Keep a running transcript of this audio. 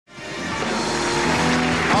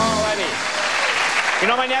You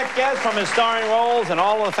know my next guest from his starring roles in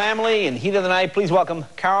All of the Family and Heat of the Night. Please welcome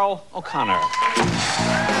Carroll O'Connor.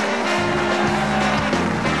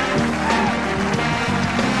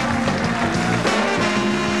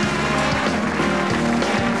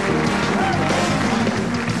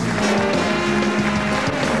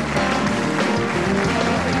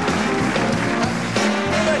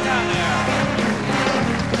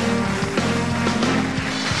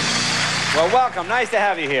 Well, welcome. Nice to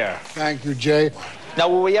have you here. Thank you, Jay. Now,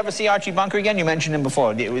 will we ever see Archie Bunker again? You mentioned him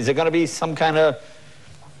before. Is there going to be some kind of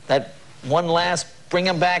that one last bring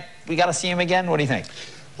him back? We got to see him again? What do you think?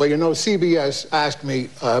 Well, you know, CBS asked me,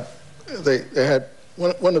 they had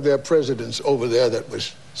one of their presidents over there that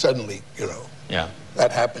was suddenly, you know. Yeah.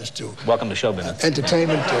 That happens to. Welcome to show business.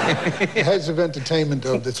 Entertainment, heads of entertainment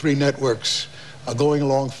of the 3 networks are going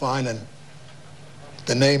along fine, and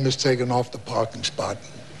the name is taken off the parking spot.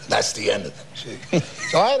 That's the end of it, see?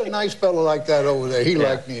 So I had a nice fellow like that over there. He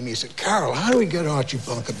liked me, and he said, Carroll, how do we get Archie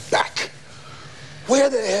Bunker back? Where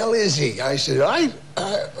the hell is he? I said, I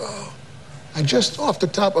just off the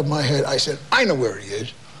top of my head, I said, I know where he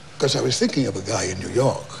is, because I was thinking of a guy in New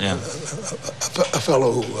York, a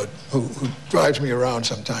fellow who drives me around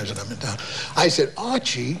sometimes when I'm in town. I said,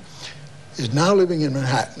 Archie is now living in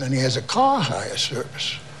Manhattan, and he has a car hire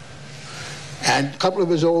service. And a couple of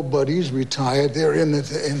his old buddies retired. They're in the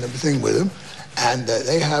thing with him, and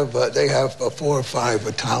they have 4 or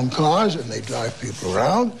 5 town cars, and they drive people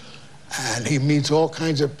around. And he meets all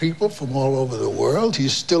kinds of people from all over the world.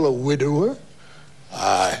 He's still a widower.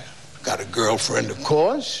 Got a girlfriend, of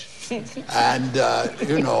course, and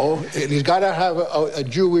you know, he's got to have a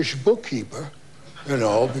Jewish bookkeeper, you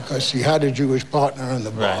know, because he had a Jewish partner in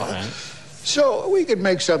the bar. Right. So we could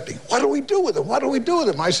make something. What do we do with him? What do we do with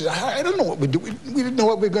him? I said, I don't know what we do. We didn't know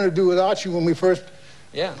what we were going to do with Archie when we first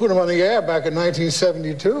put him on the air back in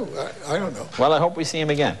 1972. I don't know. Well, I hope we see him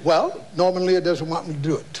again. Well, Norman Lear doesn't want me to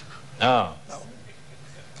do it. Oh. No.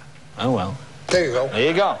 Oh, well. There you go. There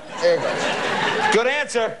you go. There you go. Good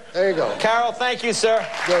answer. There you go. Carroll, thank you, sir.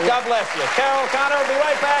 God bless you. Carroll O'Connor will be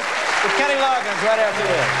right back with Kenny Loggins right after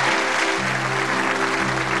this.